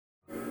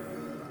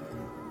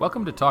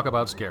Welcome to Talk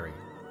About Scary,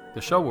 the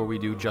show where we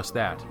do just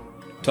that.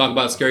 Talk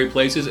about scary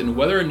places and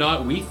whether or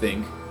not we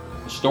think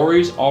the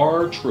stories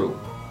are true.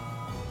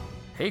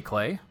 Hey,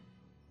 Clay.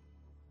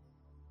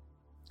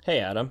 Hey,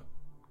 Adam.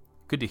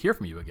 Good to hear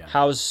from you again.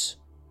 How's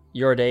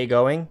your day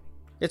going?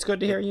 It's good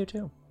to hear you,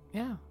 too.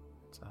 Yeah.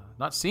 It's,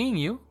 not seeing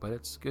you, but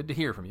it's good to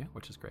hear from you,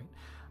 which is great.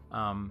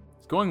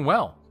 It's going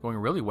well. Going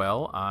really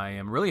well. I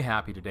am really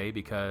happy today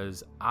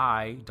because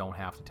I don't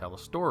have to tell a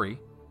story.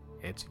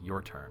 It's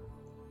your turn.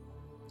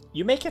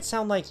 You make it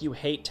sound like you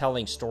hate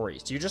telling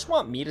stories. Do you just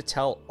want me to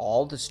tell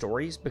all the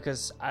stories?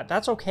 Because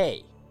that's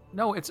okay.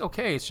 No, it's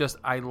okay. It's just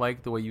I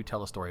like the way you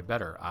tell a story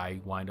better.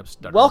 I wind up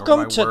stuttering Welcome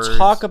over my to words.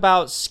 Talk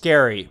About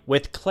Scary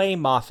with Clay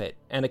Moffat,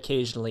 and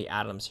occasionally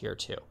Adam's here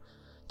too.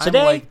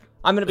 Today,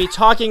 I'm going to be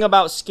talking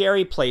about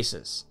scary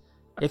places.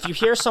 If you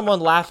hear someone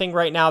laughing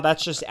right now,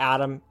 that's just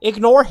Adam.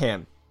 Ignore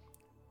him.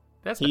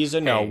 He's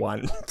a no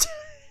one.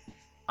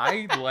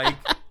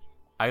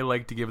 I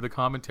like to give the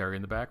commentary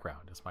in the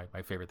background. It's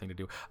my favorite thing to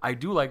do. I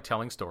do like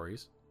telling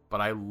stories,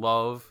 but I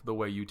love the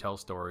way you tell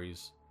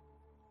stories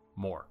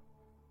more.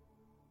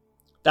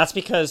 That's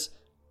because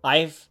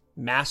I've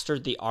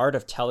mastered the art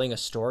of telling a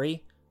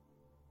story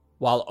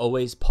while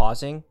always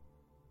pausing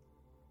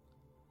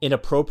in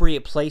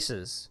appropriate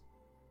places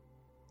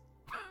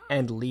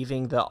and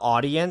leaving the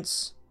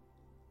audience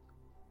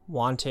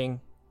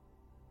wanting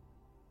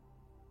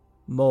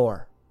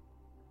more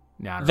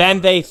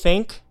than they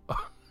think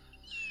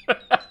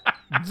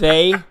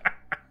they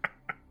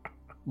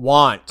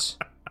want.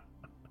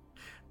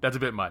 That's a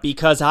bit much.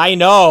 Because I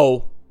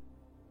know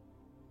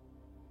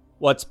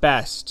what's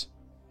best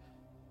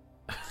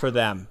for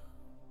them.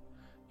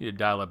 You need to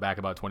dial it back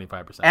about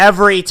 25%.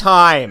 Every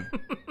time.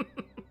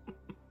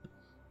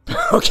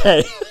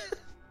 Okay.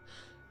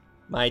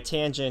 My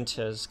tangent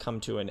has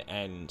come to an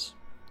end.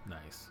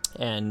 Nice.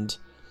 And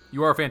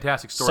you are a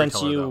fantastic storyteller,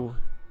 since you though.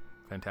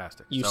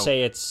 Fantastic. You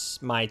say it's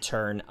my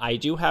turn. I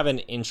do have an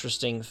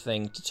interesting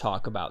thing to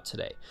talk about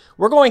today.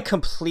 We're going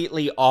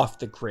completely off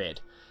the grid.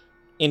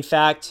 In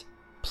fact,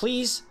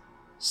 please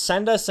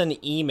send us an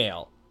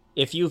email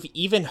if you've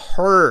even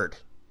heard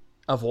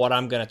of what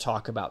I'm going to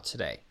talk about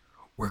today.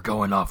 We're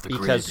going off the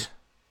grid. Because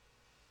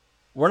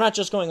we're not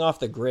just going off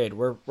the grid.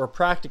 We're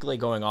practically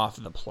going off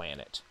the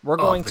planet. We're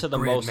going to the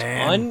most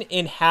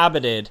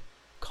uninhabited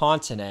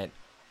continent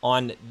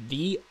on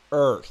the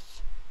Earth.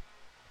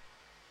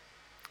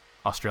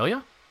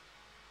 Australia?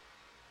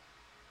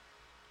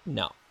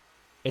 No.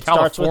 It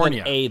California. starts with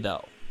an A,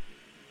 though.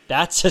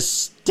 That's a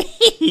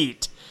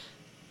state.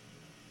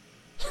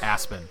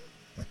 Aspen.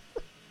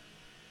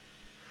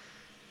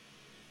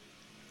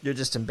 You're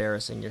just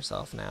embarrassing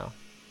yourself now.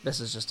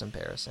 This is just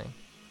embarrassing.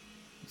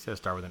 You said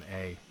start with an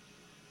A.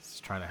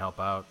 Just trying to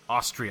help out.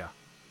 Austria.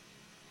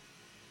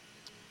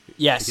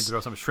 Yes. You can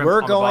throw some shrimp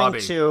We're on going the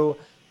bobby. to...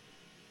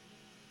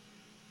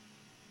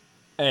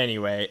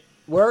 Anyway,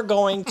 we're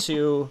going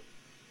to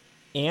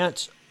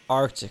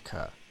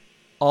Antarctica.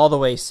 All the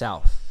way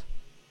south.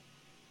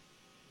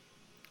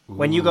 Ooh.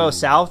 When you go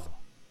south,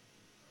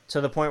 to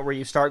the point where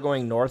you start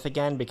going north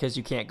again because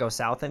you can't go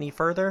south any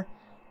further,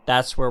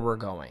 that's where we're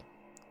going.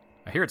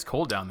 I hear it's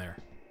cold down there.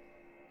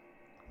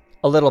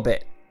 A little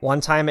bit.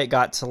 One time it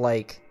got to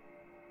like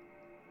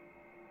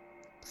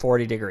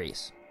 40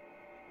 degrees.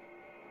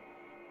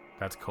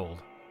 That's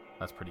cold.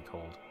 That's pretty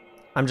cold.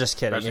 I'm just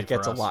kidding. Especially It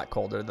gets a for us. lot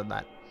colder than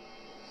that.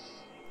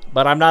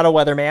 But I'm not a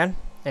weatherman,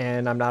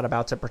 and I'm not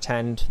about to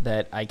pretend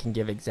that I can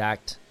give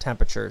exact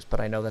temperatures, but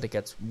I know that it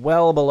gets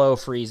well below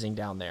freezing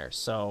down there.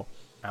 So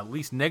At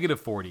least negative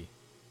 40.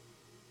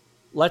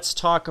 let's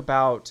talk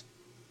about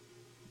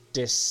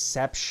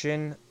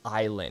Deception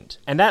Island.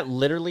 And that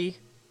literally,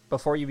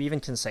 before you even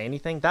can say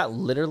anything, that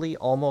literally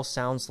almost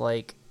sounds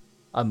like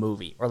a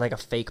movie or like a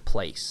fake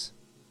place.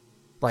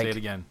 Like, Say it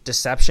again.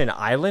 Deception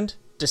Island?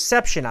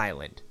 Deception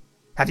Island.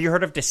 Have you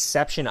heard of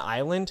Deception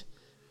Island?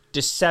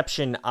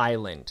 Deception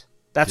Island.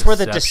 That's where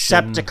the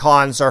Deception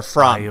Decepticons are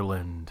from.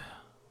 Island.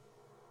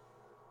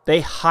 They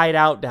hide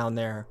out down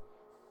there,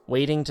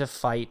 waiting to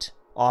fight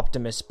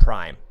Optimus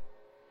Prime.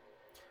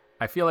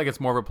 I feel like it's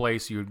more of a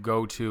place you would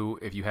go to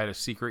if you had a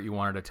secret you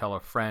wanted to tell a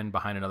friend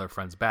behind another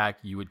friend's back.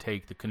 You would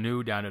take the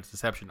canoe down to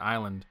Deception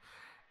Island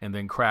and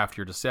then craft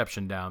your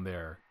deception down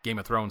there, Game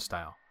of Thrones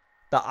style.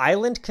 The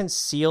island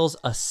conceals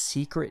a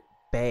secret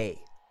bay,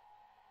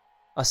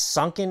 a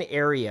sunken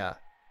area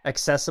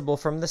accessible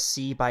from the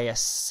sea by a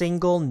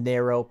single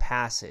narrow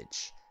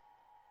passage.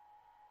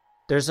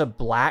 There's a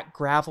black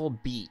gravel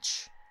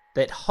beach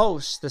that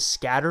hosts the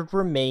scattered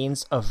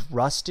remains of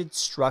rusted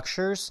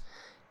structures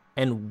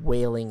and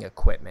whaling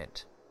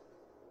equipment.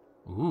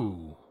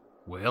 Ooh,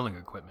 whaling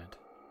equipment.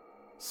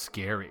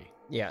 Scary.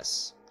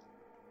 Yes.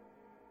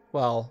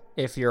 Well,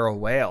 if you're a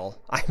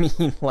whale, I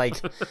mean, like,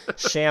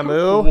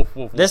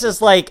 Shamu. This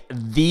is like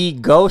the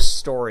ghost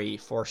story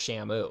for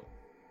Shamu.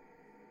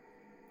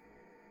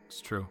 It's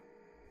true.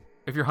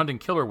 If you're hunting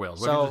killer whales,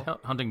 what if you're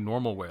just hunting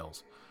normal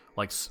whales?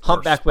 Like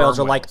Humpback whales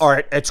are like, all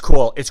right, it's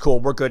cool,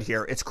 we're good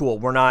here, it's cool,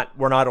 we're not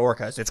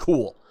orcas, it's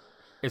cool.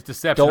 It's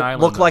Deception Don't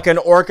Island. look like an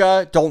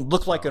orca, don't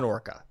look like an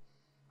orca.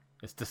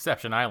 It's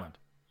Deception Island,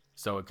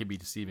 so it could be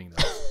deceiving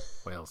the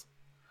whales.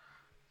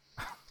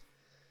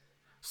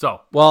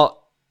 So,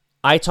 well,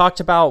 I talked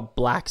about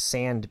black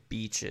sand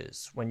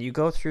beaches. When you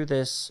go through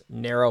this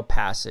narrow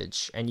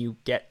passage and you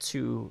get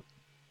to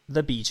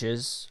the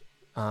beaches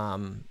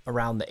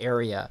around the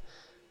area,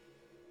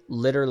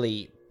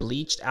 literally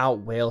bleached out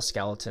whale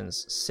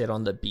skeletons sit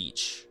on the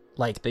beach.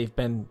 Like they've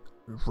been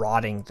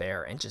rotting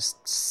there and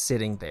just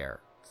sitting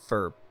there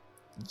for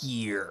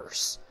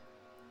years.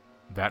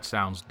 That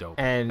sounds dope.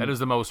 And that is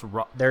the most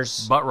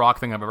there's butt rock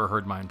thing I've ever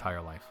heard in my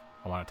entire life.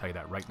 I want to tell you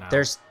that right now.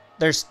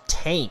 There's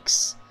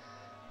tanks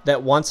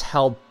that once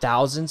held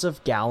thousands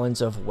of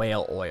gallons of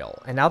whale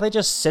oil, and now they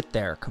just sit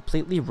there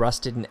completely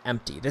rusted and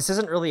empty. This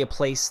isn't really a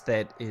place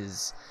that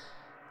is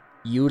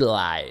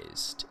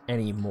utilized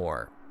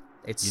anymore.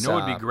 It's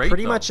it'd be great,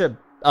 pretty though. much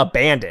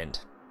abandoned.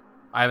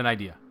 I have an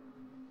idea.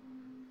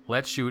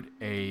 Let's shoot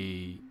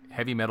a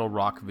heavy metal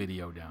rock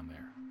video down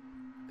there.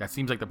 That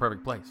seems like the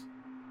perfect place.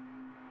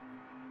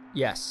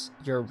 Yes,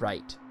 you're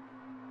right.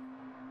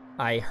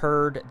 I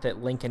heard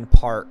that Linkin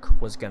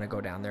Park was going to go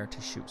down there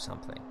to shoot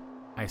something.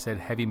 I said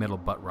heavy metal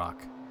butt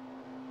rock,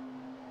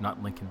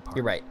 not Linkin Park.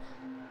 You're right.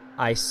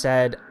 I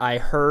said I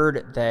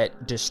heard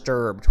that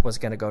Disturbed was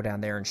going to go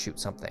down there and shoot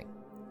something.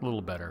 A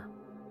little better.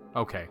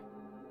 Okay.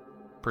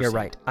 Proceed. You're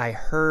right. I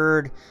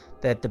heard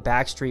that the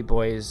Backstreet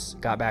Boys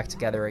got back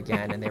together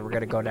again and they were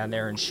going to go down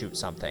there and shoot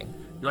something.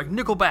 You're like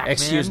Nickelback,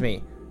 Excuse man.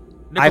 me.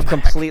 Nickelback. I've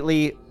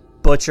completely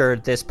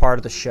butchered this part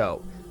of the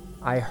show.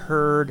 I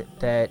heard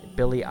that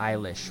Billie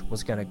Eilish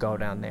was going to go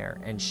down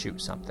there and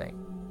shoot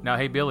something. Now,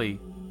 hey, Billy,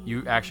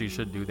 you actually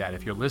should do that.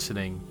 If you're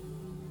listening,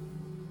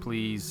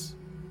 please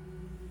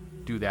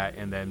do that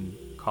and then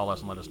call us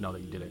and let us know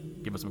that you did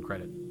it. Give us some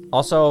credit.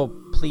 Also,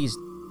 please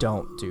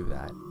don't do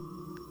that.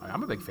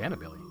 I'm a big fan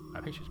of Billy.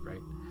 I think she's great.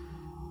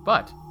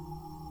 But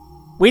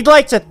we'd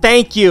like to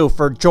thank you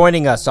for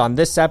joining us on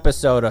this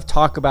episode of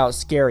Talk About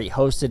Scary,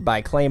 hosted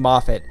by Clay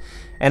Moffat,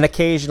 and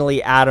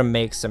occasionally Adam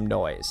makes some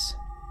noise.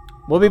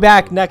 We'll be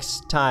back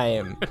next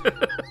time.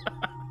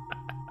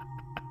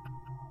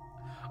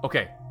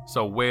 Okay,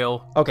 so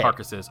whale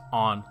carcasses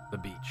on the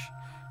beach.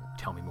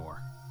 Tell me more.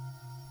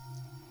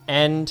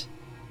 And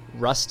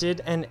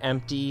rusted and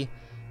empty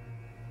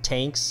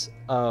tanks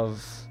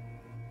of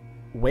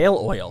whale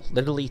oil,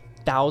 literally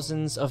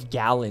thousands of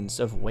gallons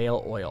of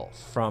whale oil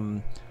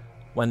from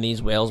when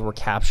these whales were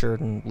captured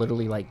and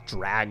literally like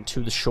dragged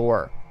to the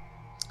shore.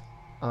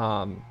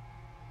 PBS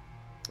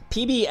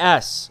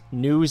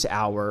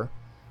NewsHour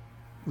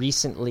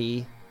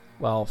recently,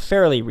 well,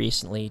 fairly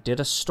recently, did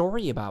a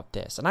story about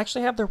this, and I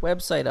actually have their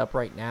website up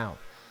right now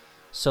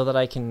so that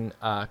I can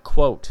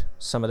quote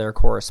some of their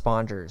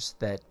corresponders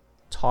that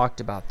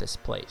talked about this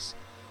place.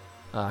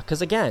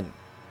 Because again,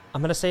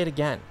 I'm going to say it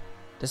again,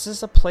 this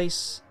is a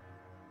place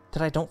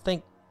that I don't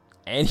think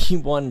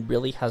anyone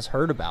really has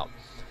heard about.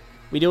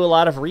 We do a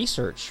lot of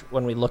research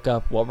when we look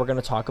up what we're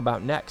going to talk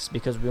about next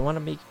because we want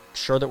to make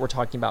sure that we're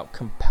talking about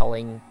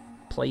compelling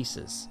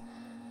places.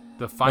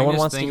 The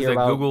finest things that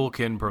Google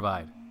can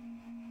provide.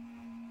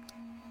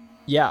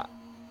 Yeah.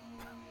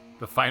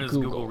 The finest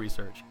Google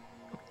research.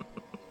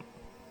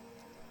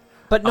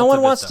 But no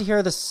one wants to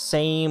hear the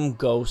same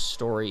ghost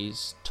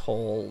stories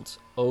told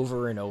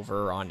over and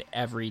over on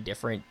every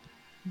different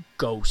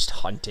ghost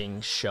hunting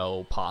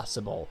show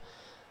possible.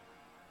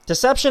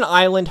 Deception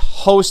Island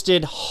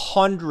hosted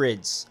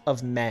hundreds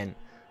of men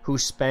who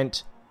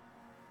spent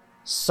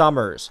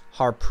summers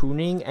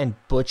harpooning and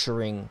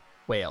butchering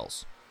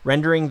whales,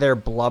 rendering their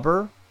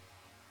blubber,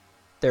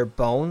 their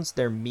bones,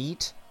 their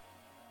meat,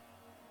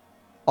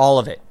 all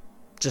of it,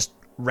 just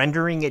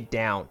rendering it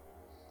down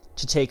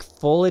to take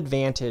full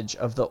advantage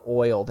of the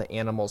oil the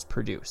animals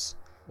produce.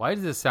 Why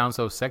does this sound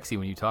so sexy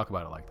when you talk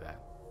about it like that?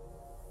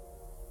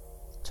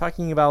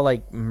 Talking about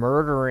like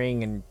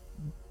murdering and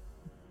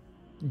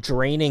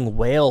draining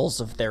whales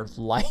of their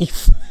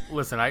life.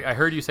 Listen, I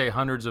heard you say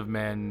hundreds of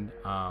men,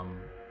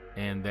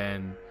 and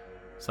then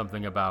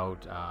something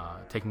about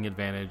taking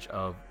advantage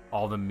of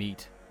all the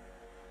meat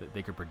that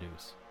they could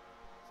produce.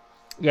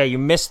 Yeah, you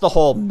missed the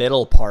whole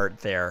middle part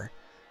there.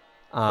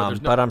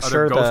 But I'm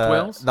sure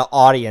the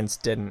audience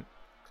didn't.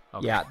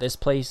 Okay. Yeah, this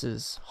place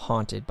is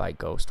haunted by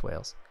ghost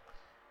whales.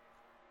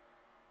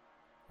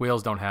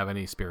 Whales don't have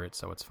any spirits,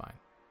 so it's fine.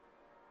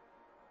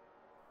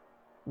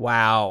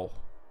 Wow.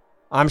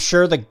 I'm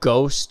sure the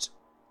ghost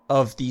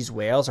of these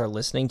whales are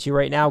listening to you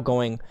right now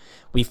going,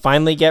 we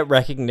finally get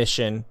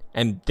recognition,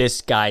 and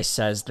this guy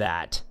says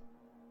that.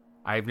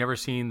 I've never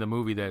seen the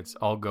movie that's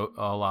all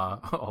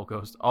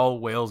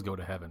whales go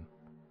to heaven,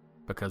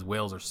 because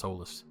whales are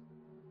soulless.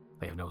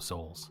 They have no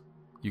souls.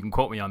 You can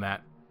quote me on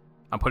that.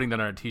 I'm putting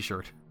that on a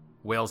t-shirt.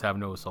 Whales have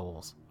no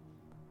souls.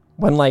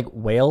 When like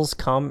whales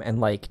come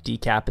and like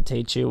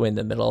decapitate you in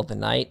the middle of the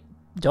night,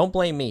 don't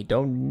blame me.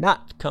 Do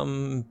not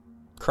come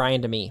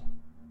crying to me.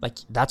 Like,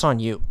 that's on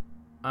you.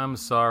 I'm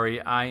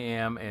sorry. I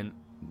am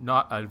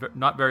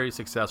not very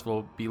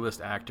successful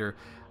B-list actor.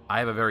 I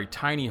have a very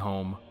tiny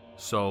home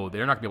So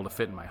they're not going to be able to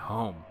fit in my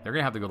home. They're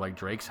going to have to go to like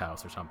Drake's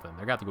house or something.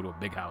 They're going to have to go to a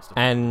big house to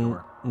fit in the And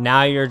door.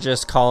 now you're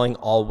just calling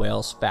all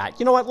whales fat.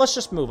 You know what? Let's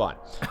just move on.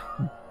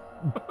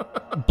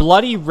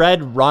 Bloody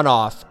red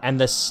runoff and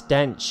the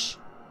stench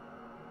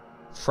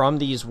from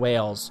these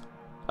whales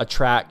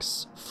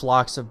attracts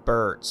flocks of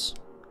birds.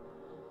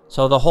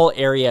 So the whole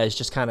area is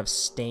just kind of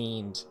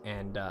stained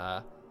and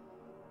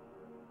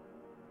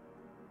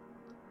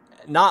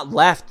not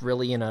left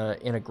really in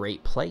a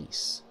great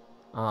place.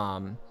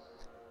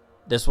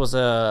 This was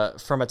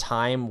from a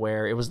time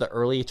where it was the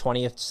early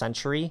 20th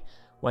century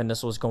when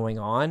this was going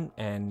on,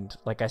 and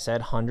like I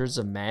said, hundreds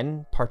of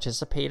men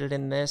participated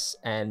in this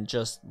and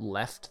just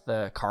left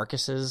the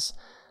carcasses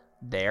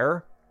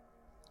there.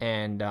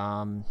 And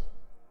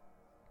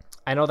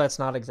I know that's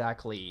not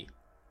exactly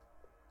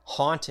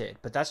haunted,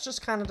 but that's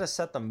just kind of to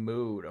set the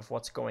mood of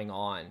what's going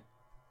on.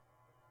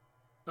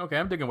 Okay,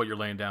 I'm digging what you're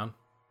laying down.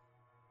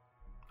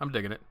 I'm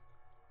digging it.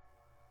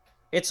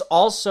 It's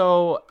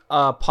also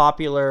a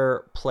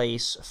popular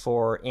place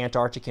for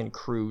Antarctican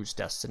cruise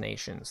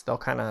destinations. They'll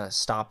kind of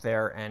stop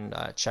there and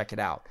check it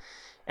out.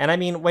 And I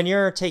mean, when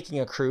you're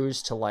taking a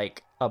cruise to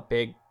like a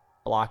big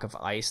block of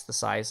ice the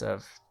size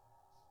of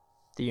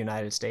the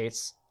United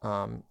States,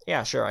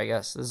 yeah, sure, I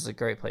guess this is a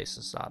great place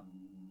to stop.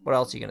 What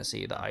else are you going to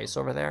see? The ice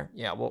over there?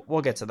 Yeah,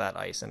 we'll get to that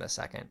ice in a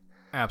second.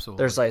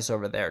 Absolutely. There's ice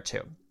over there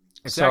too.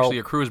 It's actually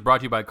a cruise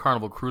brought to you by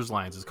Carnival Cruise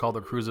Lines. It's called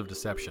the Cruise of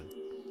Deception.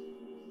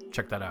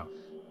 Check that out.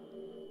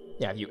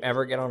 Yeah, if you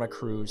ever get on a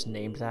cruise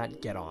named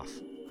that, get off.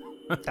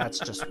 That's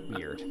just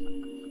weird.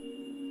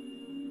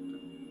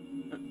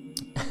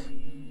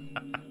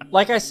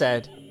 Like I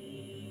said,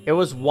 it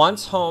was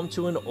once home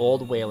to an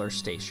old whaler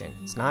station.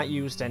 It's not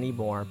used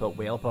anymore, but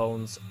whale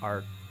bones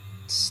are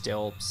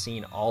still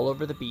seen all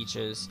over the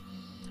beaches,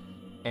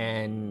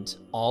 and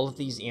all of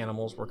these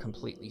animals were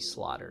completely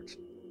slaughtered.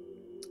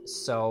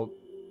 So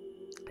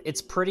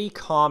it's pretty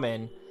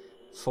common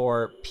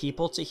for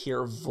people to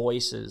hear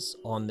voices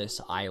on this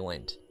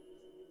island.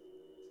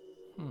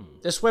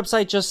 This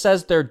website just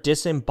says they're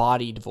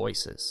disembodied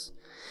voices.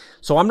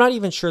 So I'm not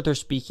even sure they're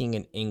speaking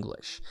in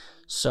English.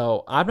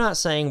 So I'm not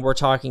saying we're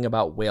talking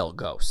about whale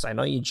ghosts. I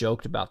know you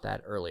joked about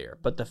that earlier,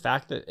 but the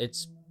fact that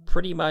it's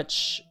pretty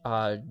much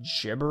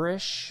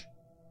gibberish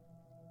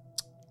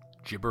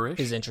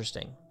is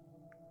interesting.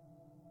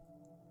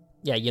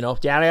 Yeah, you know.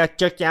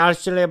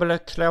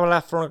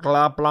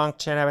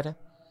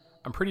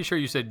 I'm pretty sure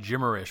you said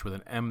gibberish with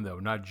an M, though,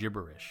 not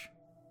gibberish.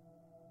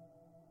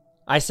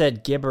 I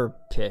said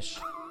gibber-pish.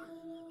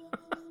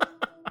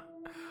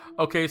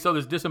 Okay, so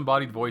there's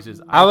disembodied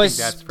voices. I was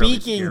think that's fairly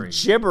speaking scary.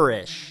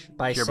 gibberish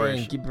by Gibberish.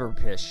 saying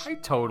gibber-pish.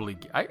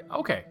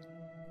 Okay.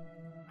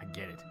 I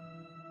get it.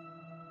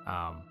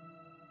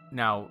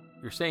 Now,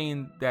 you're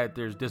saying that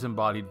there's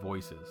disembodied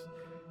voices.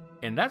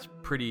 And that's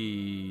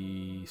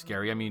pretty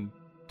scary. I mean,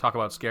 talk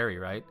about scary,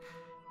 right?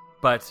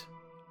 But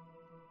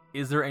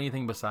is there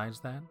anything besides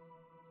that?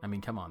 I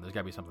mean, come on, there's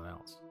got to be something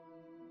else.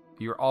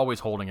 You're always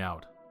holding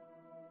out.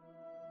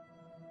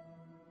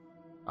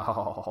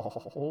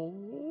 Oh.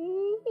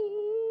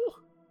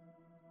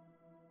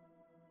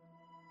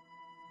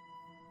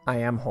 I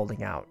am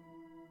holding out.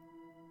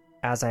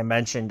 As I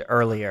mentioned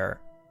earlier,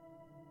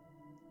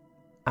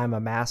 I'm a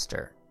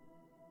master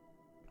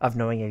of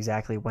knowing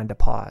exactly when to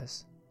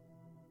pause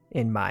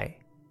in my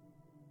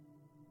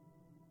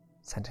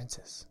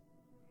sentences.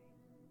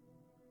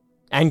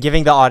 And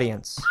giving the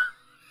audience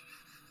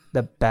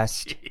the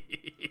best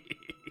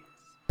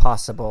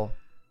possible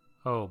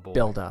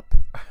build up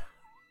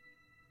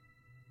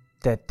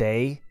that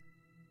they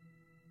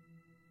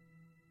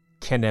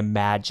can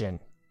imagine.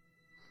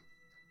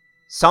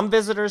 Some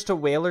visitors to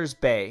Whalers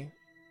Bay,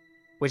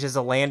 which is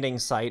a landing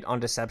site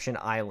on Deception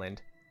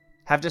Island,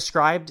 have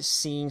described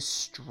seeing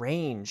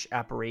strange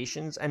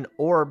apparitions and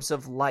orbs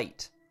of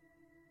light,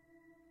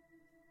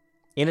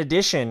 in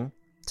addition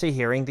to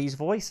hearing these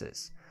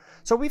voices.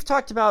 So we've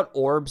talked about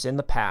orbs in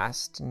the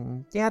past,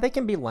 and yeah, they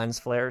can be lens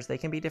flares, they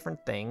can be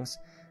different things,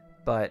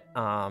 but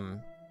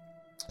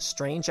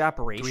strange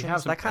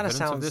apparitions, that kind of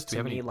sounds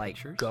to me like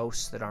pictures?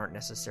 Ghosts that aren't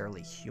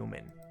necessarily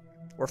human,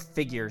 or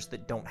figures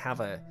that don't have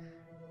a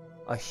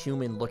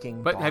human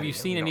looking But body. have you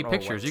seen any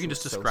pictures? You can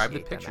just describe the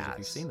associate them pictures if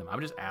you've as. seen them.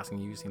 I'm just asking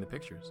you if you've seen the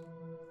pictures.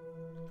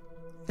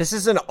 This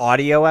is an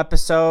audio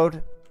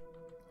episode.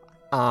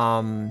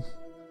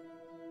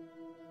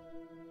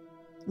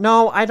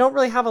 No, I don't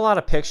really have a lot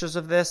of pictures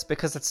of this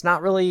because it's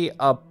not really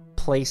a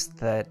place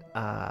that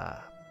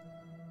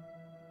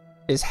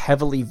is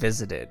heavily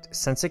visited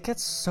since it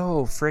gets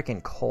so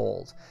freaking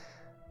cold.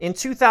 In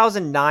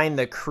 2009,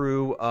 the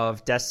crew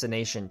of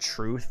Destination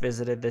Truth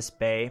visited this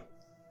bay,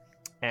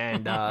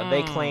 and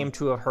they claim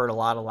to have heard a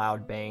lot of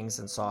loud bangs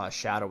and saw a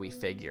shadowy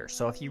figure.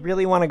 So if you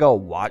really want to go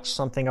watch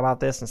something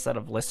about this instead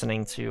of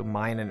listening to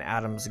mine and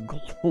Adam's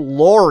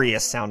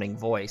glorious sounding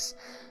voice,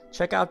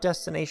 check out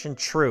Destination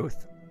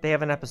Truth. They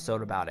have an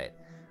episode about it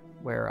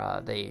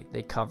where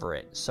they cover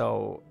it.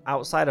 So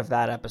outside of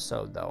that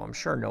episode, though, I'm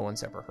sure no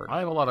one's ever heard of it. I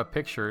have a lot of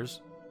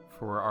pictures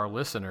for our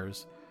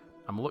listeners.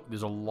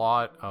 There's a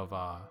lot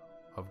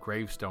of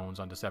gravestones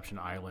on Deception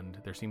Island.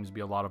 There seems to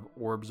be a lot of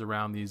orbs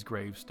around these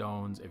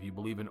gravestones, if you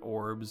believe in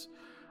orbs.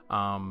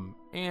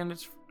 And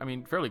it's, I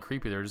mean, fairly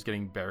creepy. They're just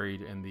getting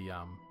buried in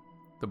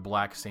the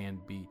black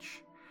sand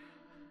beach.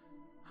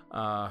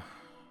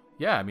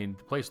 Yeah, I mean,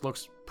 the place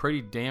looks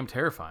pretty damn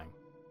terrifying.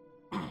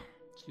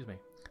 Excuse me.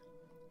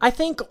 I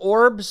think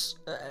orbs,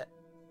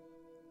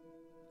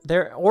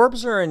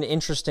 orbs are an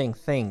interesting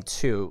thing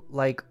too.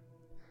 Like,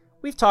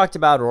 we've talked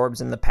about orbs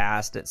in the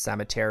past at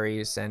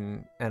cemeteries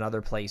and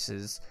other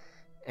places,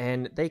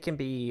 and they can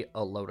be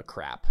a load of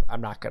crap.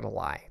 I'm not going to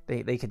lie.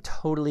 They could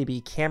totally be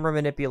camera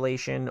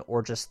manipulation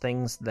or just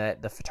things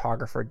that the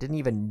photographer didn't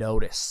even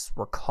notice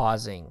were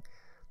causing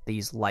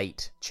these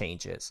light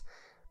changes.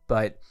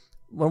 But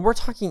when we're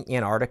talking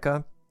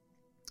Antarctica,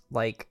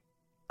 like,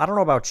 I don't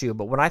know about you,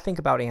 but when I think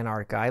about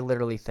Antarctica, I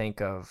literally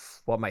think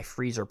of what my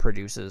freezer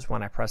produces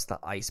when I press the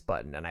ice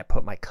button and I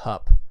put my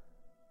cup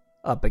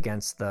up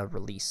against the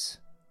release,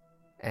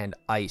 and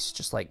ice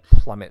just like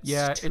plummets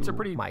it's a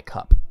pretty my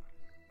cup.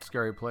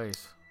 Scary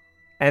place.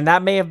 And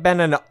that may have been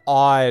an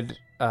odd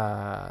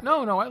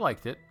No, I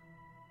liked it.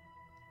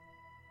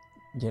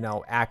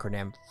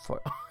 Acronym for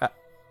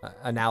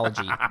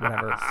analogy,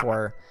 whatever,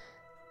 for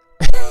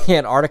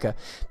Antarctica.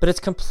 But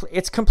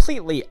it's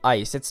completely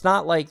ice. It's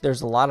not like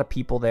there's a lot of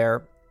people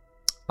there,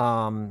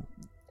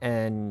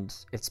 and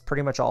it's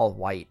pretty much all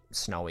white,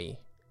 snowy.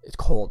 It's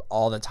cold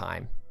all the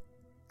time.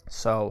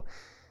 So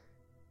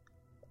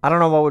I don't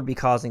know what would be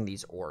causing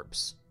these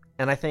orbs.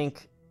 And I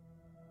think,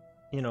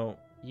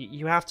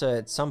 you have to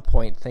at some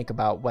point think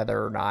about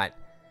whether or not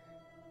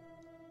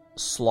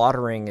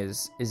slaughtering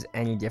is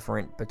any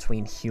different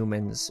between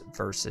humans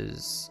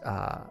versus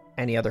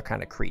any other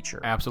kind of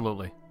creature.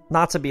 Absolutely.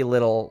 Not to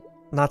belittle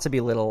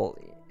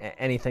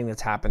anything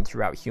that's happened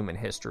throughout human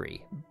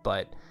history,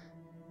 but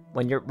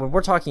when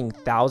we're talking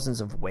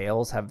thousands of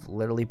whales have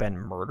literally been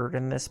murdered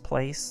in this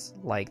place,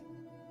 like,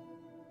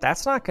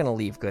 that's not going to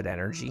leave good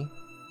energy.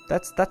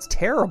 That's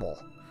terrible.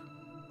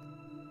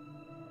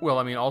 Well,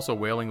 I mean, also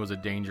whaling was a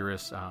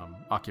dangerous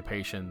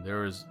occupation.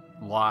 There was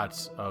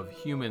lots of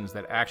humans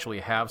that actually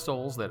have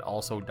souls that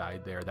also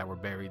died there, that were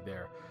buried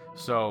there.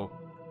 So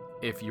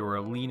if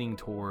you're leaning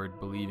toward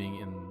believing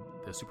in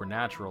the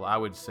supernatural, I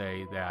would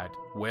say that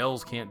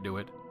whales can't do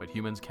it, but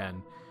humans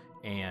can.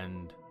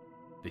 And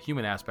the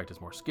human aspect is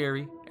more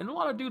scary. And a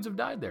lot of dudes have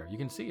died there. You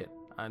can see it.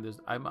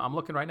 I'm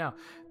looking right now.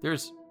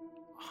 There's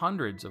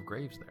hundreds of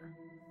graves there.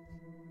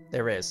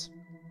 There is.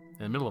 In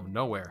the middle of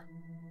nowhere.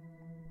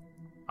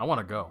 I want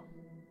to go.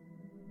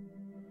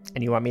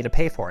 And you want me to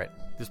pay for it?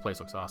 This place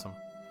looks awesome.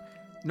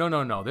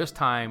 No. This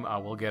time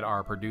we'll get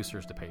our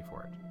producers to pay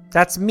for it.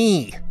 That's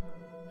me.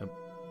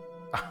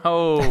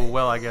 Oh,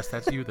 well, I guess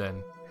that's you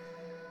then.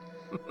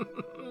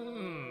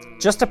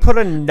 Just to put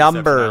a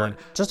number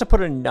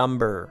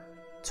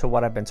to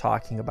what I've been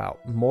talking about,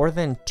 more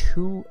than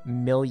 2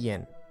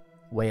 million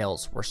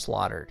whales were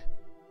slaughtered.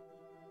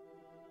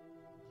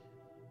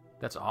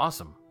 That's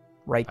awesome.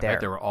 Right there. I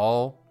bet they were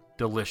all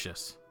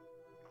delicious.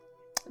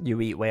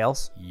 You eat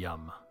whales?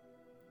 Yum.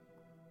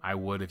 I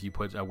would if you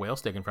put a whale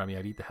steak in front of me.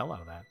 I'd eat the hell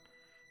out of that.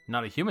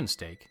 Not a human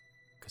steak,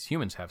 because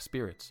humans have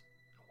spirits.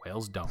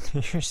 Whales don't.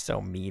 You're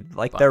so mean.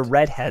 Like, they're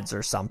redheads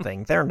or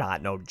something. They're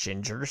not no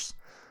gingers.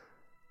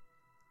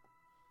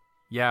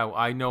 Yeah,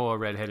 I know a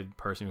redheaded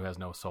person who has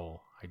no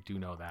soul. I do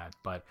know that.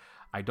 But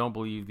I don't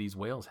believe these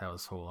whales have a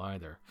soul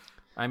either.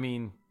 I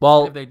mean,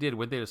 if they did,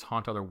 would they just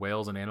haunt other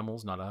whales and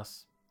animals, not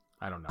us?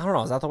 I don't know. I don't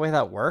know. Is that the way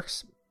that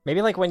works?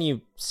 Maybe like when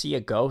you see a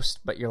ghost,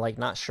 but you're like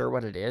not sure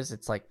what it is.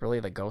 It's like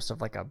really the ghost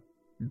of like a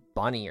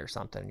bunny or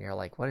something. You're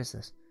like, what is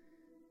this?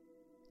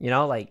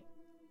 Like,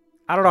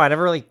 I don't know. I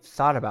never really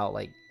thought about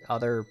like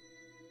other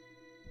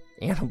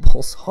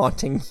animals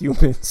haunting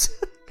humans,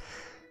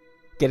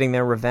 getting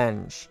their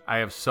revenge. I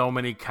have so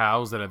many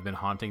cows that have been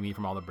haunting me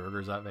from all the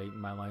burgers I've ate in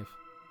my life.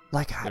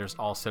 Like, they're just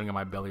all sitting on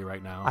my belly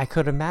right now. I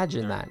could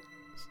imagine that.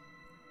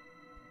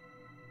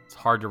 It's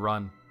hard to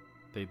run.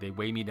 They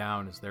weigh me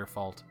down. It's their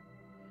fault.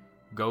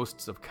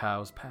 Ghosts of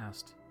cows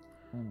past.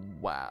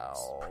 Wow.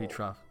 It's pretty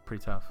tough.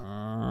 Pretty tough.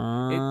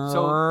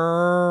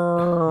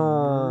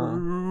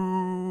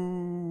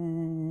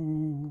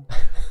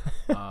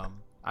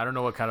 I don't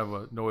know what kind of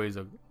a noise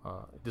a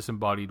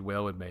disembodied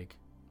whale would make.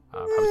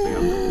 Probably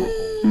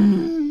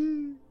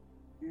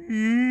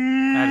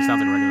that just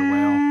sounds like a regular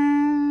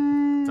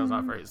whale. It sounds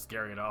not very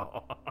scary at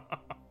all.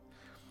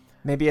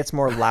 Maybe it's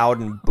more loud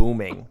and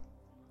booming.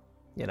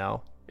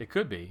 It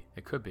could be.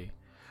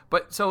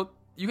 But so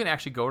you can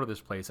actually go to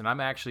this place, and I'm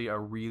actually a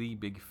really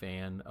big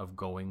fan of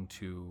going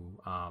to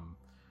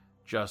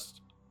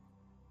just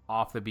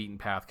off the beaten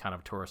path kind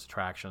of tourist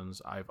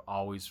attractions. I've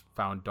always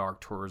found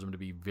dark tourism to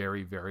be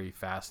very, very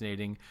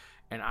fascinating.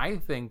 And I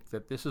think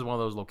that this is one of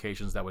those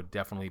locations that would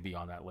definitely be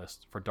on that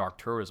list for dark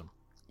tourism.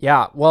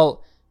 Yeah,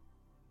 well,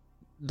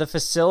 the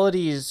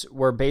facilities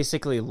were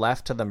basically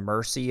left to the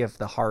mercy of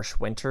the harsh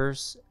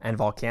winters and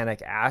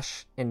volcanic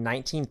ash in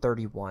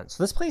 1931.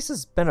 So this place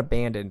has been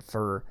abandoned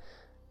for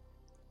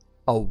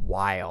a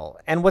while.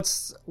 And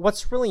what's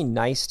really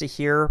nice to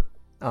hear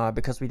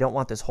because we don't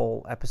want this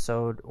whole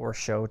episode or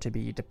show to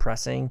be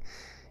depressing,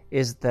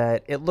 is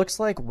that it looks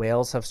like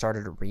whales have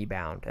started to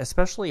rebound,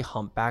 especially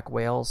humpback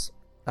whales.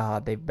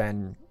 They've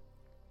been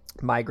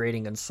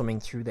migrating and swimming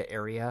through the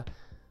area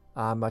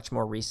much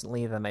more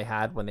recently than they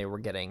had when they were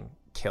getting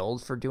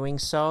killed for doing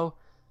so.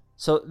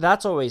 So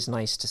that's always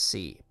nice to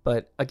see.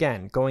 But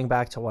again, going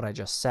back to what I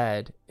just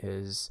said,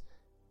 is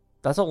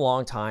that's a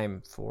long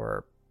time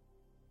for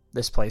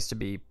this place to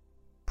be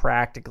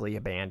practically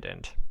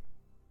abandoned.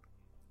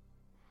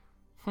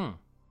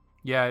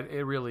 Yeah,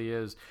 it really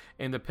is.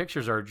 And the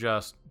pictures are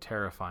just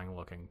terrifying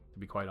looking, to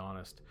be quite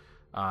honest.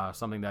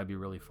 Something that'd be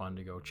really fun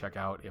to go check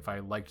out if I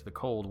liked the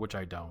cold, which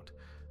I don't.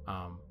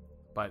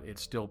 But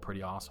it's still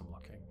pretty awesome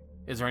looking.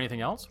 Is there anything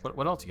else?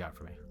 What else you got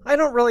for me? I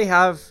don't really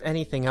have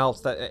anything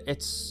else. That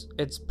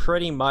it's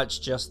pretty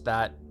much just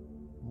that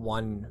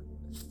one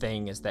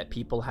thing, is that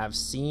people have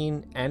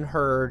seen and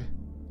heard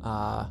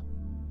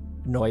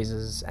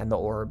noises and the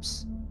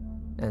orbs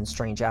and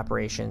strange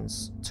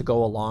apparitions to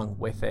go along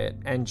with it,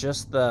 and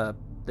just the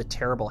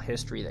terrible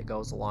history that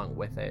goes along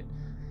with it.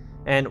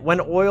 And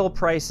when oil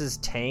prices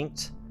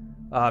tanked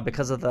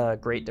because of the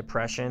Great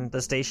Depression,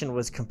 the station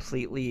was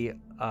completely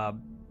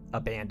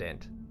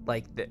abandoned.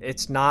 Like,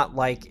 it's not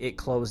like it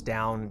closed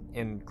down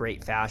in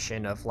great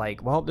fashion of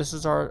like, well, this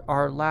is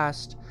our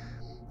last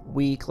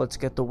week, let's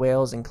get the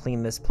whales and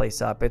clean this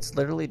place up. It's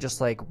literally just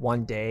like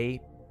one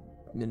day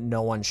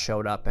no one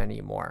showed up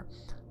anymore.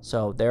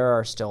 So there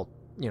are still,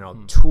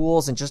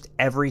 tools and just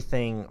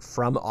everything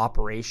from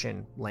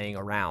operation laying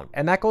around.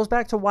 And that goes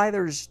back to why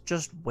there's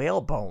just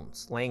whale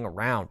bones laying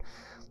around.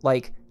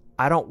 Like,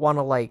 I don't want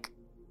to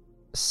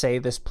say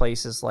this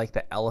place is like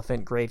the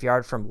elephant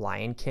graveyard from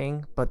Lion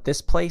King, but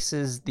this place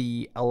is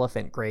the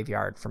elephant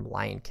graveyard from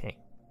Lion King.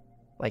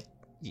 Like,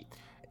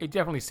 it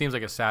definitely seems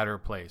like a sadder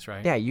place,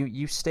 right? Yeah,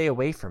 you stay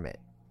away from it.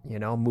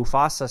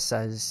 Mufasa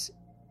says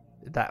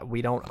that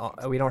we don't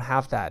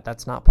have that.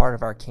 That's not part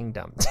of our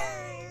kingdom.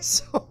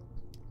 So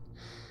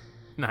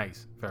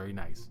nice, very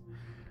nice.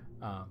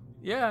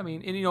 Yeah, I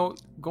mean, and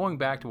going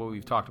back to what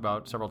we've talked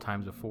about several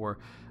times before,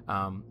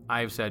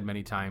 I've said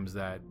many times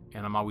that,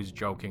 and I'm always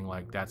joking,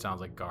 like, that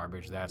sounds like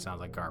garbage, that sounds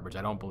like garbage.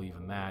 I don't believe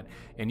in that.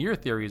 And your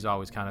theory has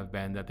always kind of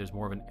been that there's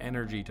more of an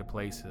energy to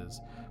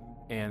places.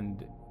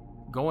 And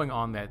going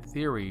on that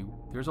theory,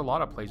 there's a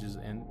lot of places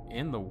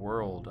in the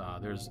world.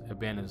 There's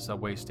abandoned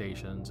subway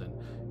stations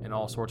and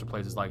all sorts of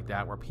places like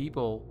that where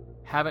people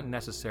haven't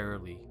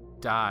necessarily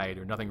died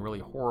or nothing really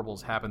horrible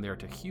has happened there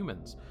to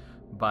humans.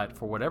 But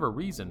for whatever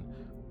reason,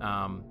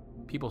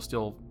 people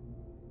still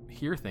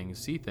hear things,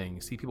 see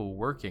people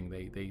working.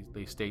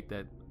 They state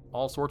that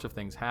all sorts of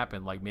things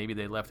happen, like maybe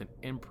they left an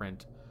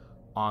imprint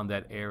on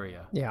that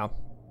area. Yeah.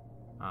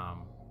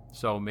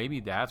 So maybe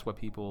that's what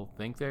people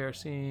think they are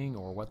seeing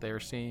or what they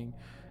are seeing.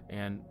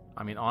 And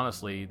I mean,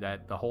 honestly,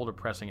 that the whole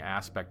depressing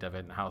aspect of it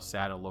and how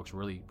sad it looks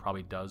really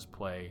probably does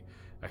play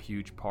a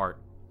huge part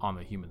on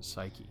the human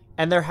psyche.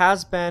 And there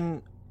has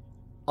been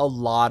a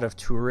lot of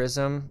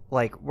tourism.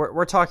 Like,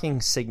 we're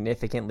talking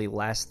significantly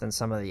less than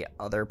some of the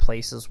other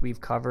places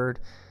we've covered.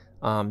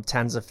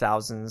 Tens of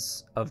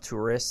thousands of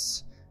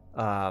tourists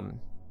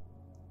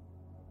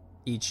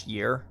each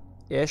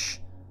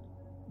year-ish.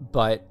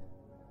 But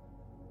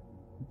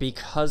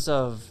because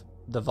of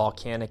the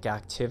volcanic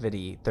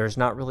activity, there's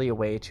not really a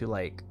way to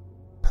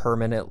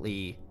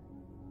permanently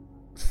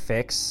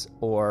fix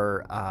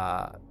or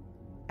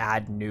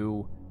add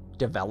new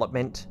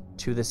development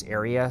to this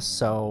area.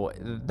 So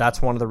that's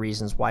one of the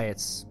reasons why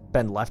it's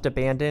been left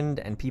abandoned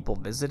and people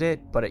visit it,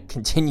 but it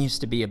continues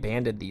to be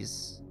abandoned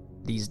these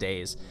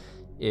days.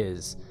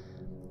 Is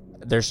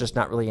there's just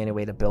not really any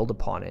way to build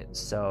upon it.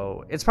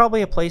 So it's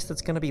probably a place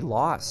that's going to be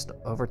lost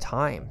over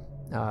time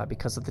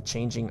because of the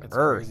changing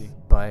earth. Crazy.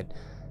 But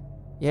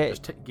yeah,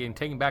 just getting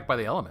taken back by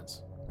the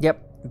elements.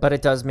 Yep. But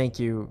it does make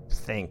you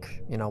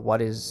think,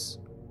 what is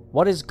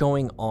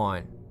going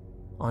on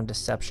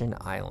Deception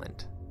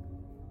Island?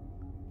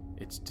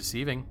 It's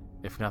deceiving,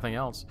 if nothing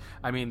else.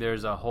 I mean,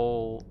 there's a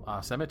whole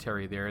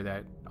cemetery there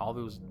that all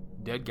those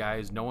dead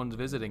guys, no one's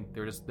visiting.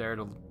 They're just there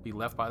to be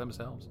left by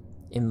themselves.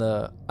 In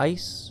the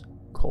ice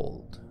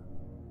cold.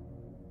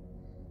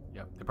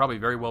 Yep. They're probably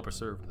very well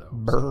preserved, though.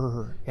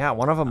 Brr. Yeah,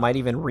 one of them might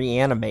even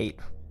reanimate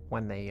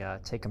when they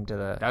take them to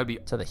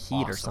the heat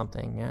awesome. Or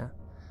something. Yeah.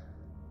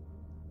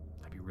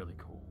 That'd be really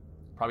cool.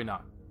 Probably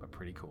not, but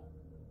pretty cool.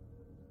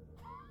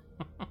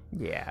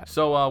 Yeah.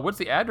 So what's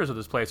the address of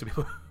this place so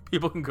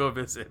people can go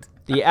visit?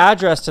 The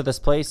address to this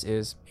place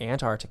is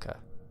Antarctica.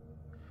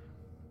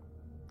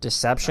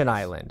 Deception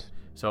nice. Island.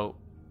 So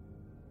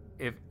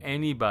if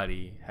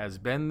anybody has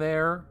been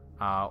there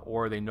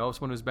or they know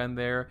someone who's been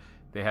there,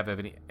 they have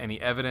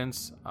any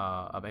evidence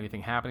of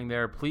anything happening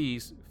there,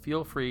 please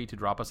feel free to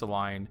drop us a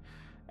line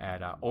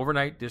at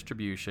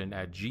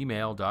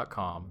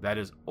overnightdistribution@gmail.com. That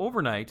is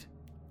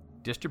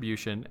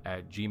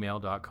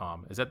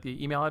overnightdistribution@gmail.com. Is that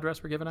the email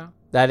address we're giving out?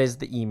 That is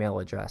the email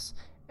address.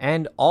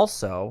 And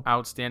also...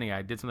 Outstanding.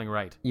 I did something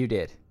right. You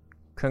did.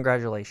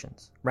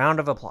 Congratulations. Round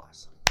of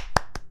applause.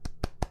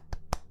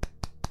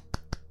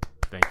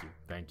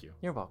 Thank you.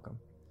 You're welcome.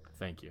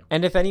 Thank you.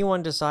 And if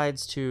anyone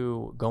decides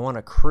to go on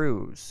a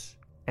cruise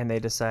and they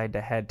decide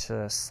to head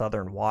to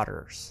southern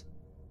waters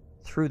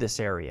through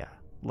this area,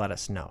 let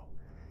us know.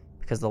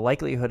 Because the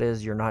likelihood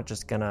is you're not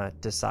just going to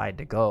decide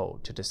to go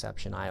to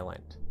Deception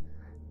Island.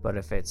 But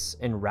if it's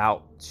en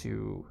route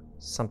to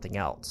something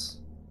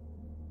else,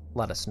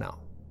 let us know.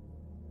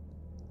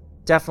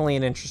 Definitely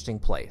an interesting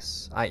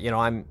place.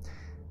 I'm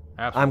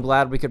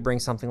glad we could bring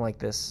something like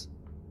this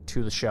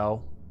to the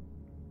show,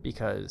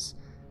 because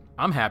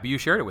I'm happy you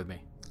shared it with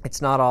me. It's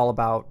not all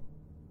about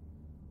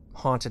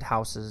haunted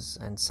houses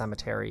and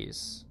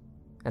cemeteries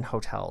and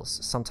hotels.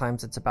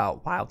 Sometimes it's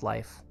about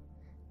wildlife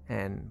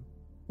and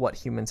what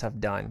humans have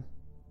done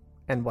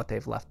and what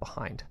they've left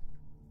behind.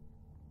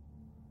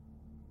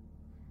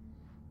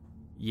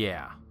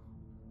 Yeah.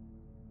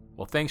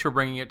 Well, thanks for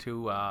bringing it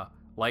to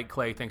Light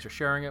Clay. Thanks for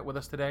sharing it with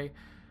us today.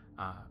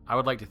 I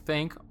would like to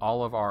thank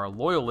all of our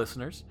loyal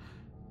listeners.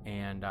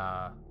 And,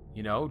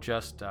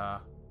 just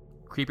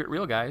creep it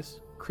real, guys.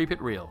 Creep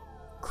it real.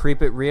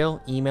 Creep it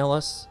real. Email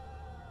us.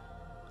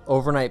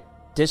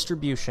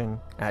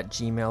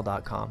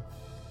 overnightdistribution@gmail.com.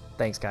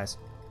 Thanks, guys.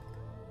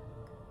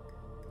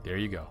 There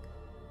you go.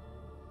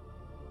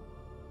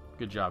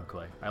 Good job,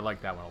 Clay. I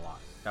like that one a lot.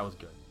 That was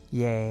good.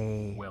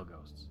 Yay. Whale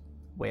ghosts.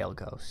 Whale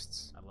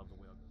ghosts.